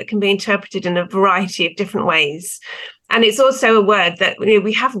word that can be interpreted in a variety of different ways. And it's also a word that,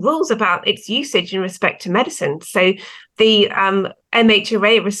 we have rules about its usage in respect to medicine. So the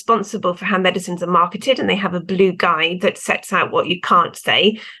MHRA are responsible for how medicines are marketed, and they have a blue guide that sets out what you can't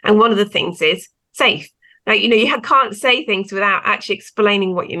say. And one of the things is safe. Now, you can't say things without actually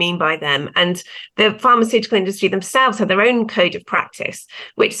explaining what you mean by them. And the pharmaceutical industry themselves have their own code of practice,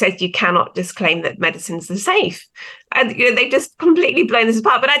 which says you cannot disclaim that medicines are safe. And they've just completely blown this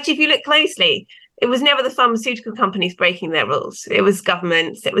apart. But actually, if you look closely, it was never the pharmaceutical companies breaking their rules. It was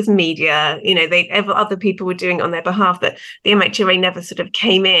governments, it was media, other people were doing it on their behalf, but the MHRA never sort of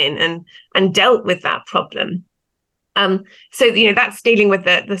came in and dealt with that problem. So that's dealing with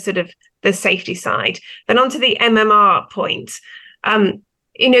the sort of the safety side. Then onto the MMR point,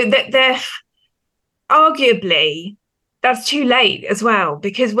 that arguably, that's too late as well,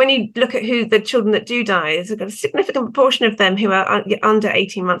 because when you look at who the children that do die, there's a significant proportion of them who are under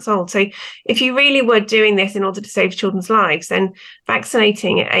 18 months old. So if you really were doing this in order to save children's lives, then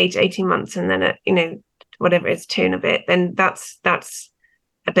vaccinating at age 18 months and then at, whatever it's 2 and a bit, then that's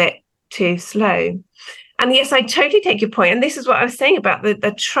a bit too slow. And yes, I totally take your point. And this is what I was saying about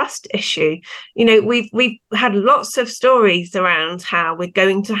the trust issue. We've had lots of stories around how we're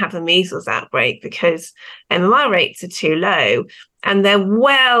going to have a measles outbreak because MMR rates are too low, and they're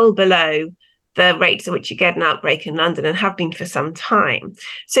well below the rates at which you get an outbreak in London and have been for some time.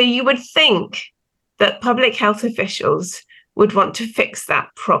 So you would think that public health officials would want to fix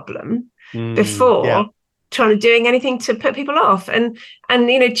that problem before trying to doing anything to put people off. And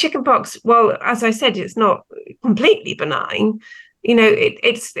chickenpox, well, as I said, it's not completely benign.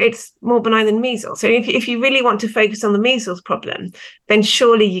 It's more benign than measles. So if you really want to focus on the measles problem, then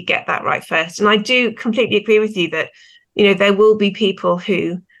surely you get that right first. And I do completely agree with you that there will be people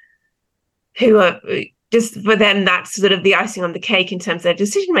who are just, for them, that's sort of the icing on the cake in terms of their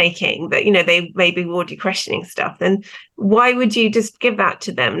decision making, that they may be already questioning stuff. Then why would you just give that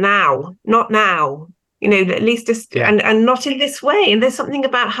to them now? Not now. At least just and not in this way. And there's something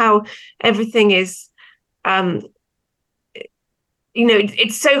about how everything is,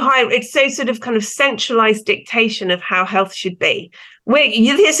 it's so high. It's so sort of kind of centralized dictation of how health should be.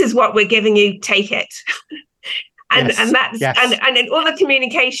 This is what we're giving you. Take it. And that's and all the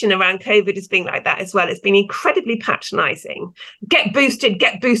communication around COVID has been like that as well. It's been incredibly patronizing. Get boosted,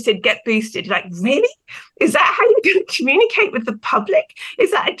 get boosted, get boosted. Like, really? Is that how you're going to communicate with the public?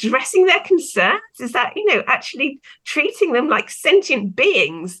 Is that addressing their concerns? Is that, actually treating them like sentient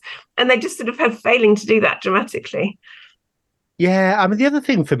beings? And they just sort of failing to do that dramatically. Yeah, the other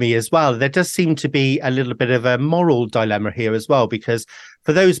thing for me as well, there does seem to be a little bit of a moral dilemma here as well, because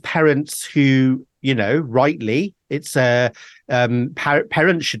for those parents who, rightly, it's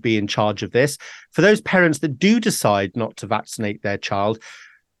parents should be in charge of this. For those parents that do decide not to vaccinate their child,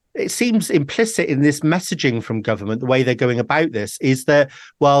 it seems implicit in this messaging from government, the way they're going about this, is that,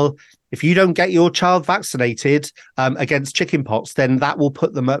 well, if you don't get your child vaccinated against chickenpox, then that will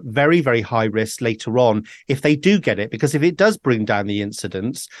put them at very, very high risk later on if they do get it. Because if it does bring down the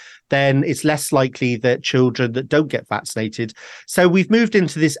incidence, then it's less likely that children that don't get vaccinated. So we've moved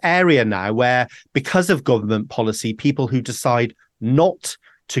into this area now where, because of government policy, people who decide not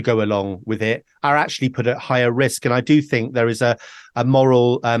to go along with it are actually put at higher risk. And I do think there is a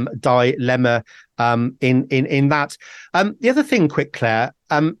moral dilemma in that. The other thing, quick, Claire,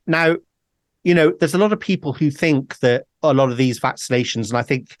 now, there's a lot of people who think that a lot of these vaccinations, and I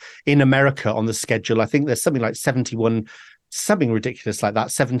think in America on the schedule, I think there's something like 71, something ridiculous like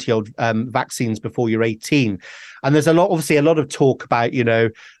that, 70 odd vaccines before you're 18. And there's obviously a lot of talk about,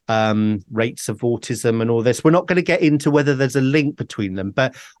 rates of autism and all this. We're not going to get into whether there's a link between them,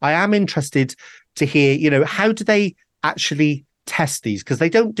 but I am interested to hear, how do they actually test these? Because they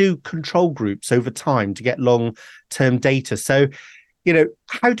don't do control groups over time to get long-term data. So,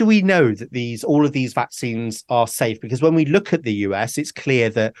 how do we know that all of these vaccines are safe? Because when we look at the US, it's clear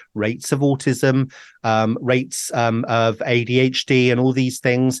that rates of autism, rates of ADHD and all these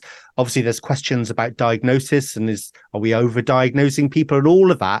things, obviously there's questions about diagnosis and are we over-diagnosing people and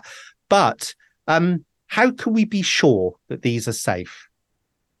all of that. But how can we be sure that these are safe?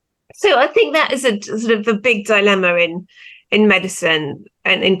 So I think that is a sort of the big dilemma in medicine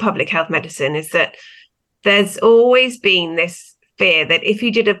and in public health medicine, is that there's always been this fear that if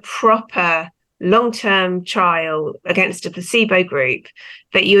you did a proper long-term trial against a placebo group,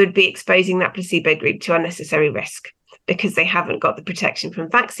 that you would be exposing that placebo group to unnecessary risk because they haven't got the protection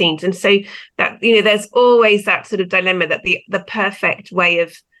from vaccines. And so that, there's always that sort of dilemma that the perfect way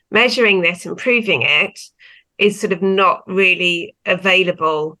of measuring this and proving it is sort of not really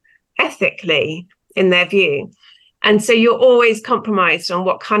available ethically in their view. And so you're always compromised on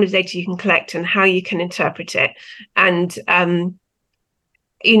what kind of data you can collect and how you can interpret it. And,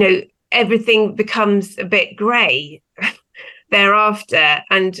 everything becomes a bit grey thereafter.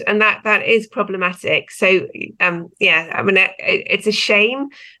 And that is problematic. So, it's a shame,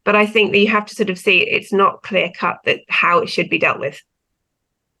 but I think that you have to sort of see it's not clear cut that how it should be dealt with.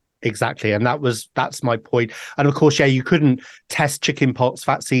 Exactly. And that's my point. And of course, you couldn't test chickenpox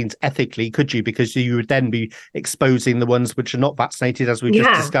vaccines ethically, could you? Because you would then be exposing the ones which are not vaccinated, as we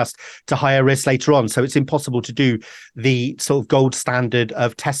just discussed, to higher risk later on. So it's impossible to do the sort of gold standard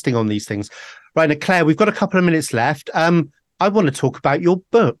of testing on these things. Right. Now, Claire, we've got a couple of minutes left. I want to talk about your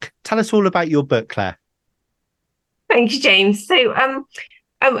book. Tell us all about your book, Claire. Thank you, James. So,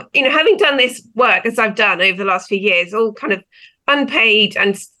 having done this work as I've done over the last few years, all kind of unpaid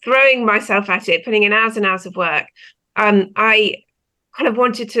and throwing myself at it, putting in hours and hours of work, I kind of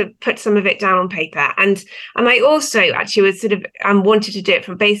wanted to put some of it down on paper. And I also actually was sort of wanted to do it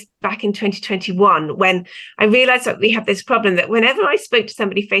from back in 2021, when I realized that we have this problem that whenever I spoke to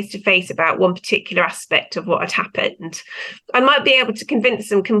somebody face to face about one particular aspect of what had happened, I might be able to convince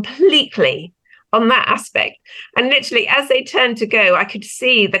them completely on that aspect. And literally, as they turned to go, I could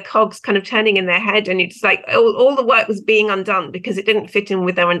see the cogs kind of turning in their head, and it's like all the work was being undone because it didn't fit in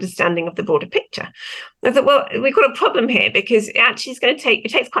with their understanding of the broader picture. I thought, well, we've got a problem here, because it actually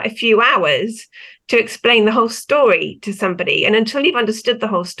takes quite a few hours to explain the whole story to somebody. And until you've understood the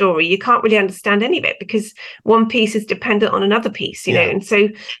whole story, you can't really understand any of it, because one piece is dependent on another piece, you know. And so,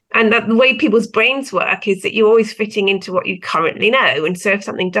 and the way people's brains work is that you're always fitting into what you currently know. And so if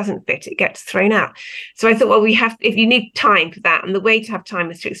something doesn't fit, it gets thrown out. So I thought, well, if you need time for that, and the way to have time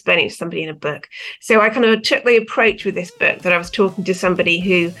is to explain it to somebody in a book. So I kind of took the approach with this book that I was talking to somebody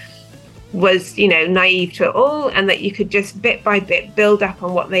who was, you know, naive to it all, and that you could just bit by bit build up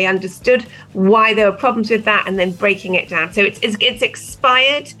on what they understood, why there were problems with that, and then breaking it down. So it's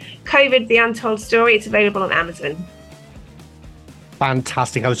expired. COVID, The Untold Story. It's available on Amazon.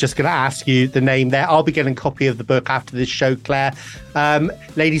 Fantastic. I was just going to ask you the name there. I'll be getting a copy of the book after this show, Claire.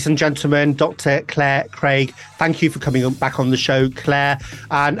 Ladies and gentlemen, Dr. Clare Craig, thank you for coming back on the show, Claire,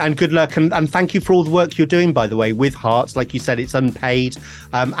 and good luck. And thank you for all the work you're doing, by the way, with HART. Like you said, it's unpaid,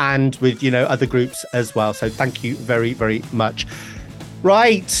 and with, you know, other groups as well. So thank you very, very much.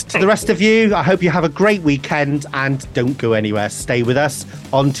 Right, to the rest of you, I hope you have a great weekend, and don't go anywhere. Stay with us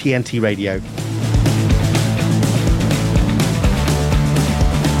on TNT Radio.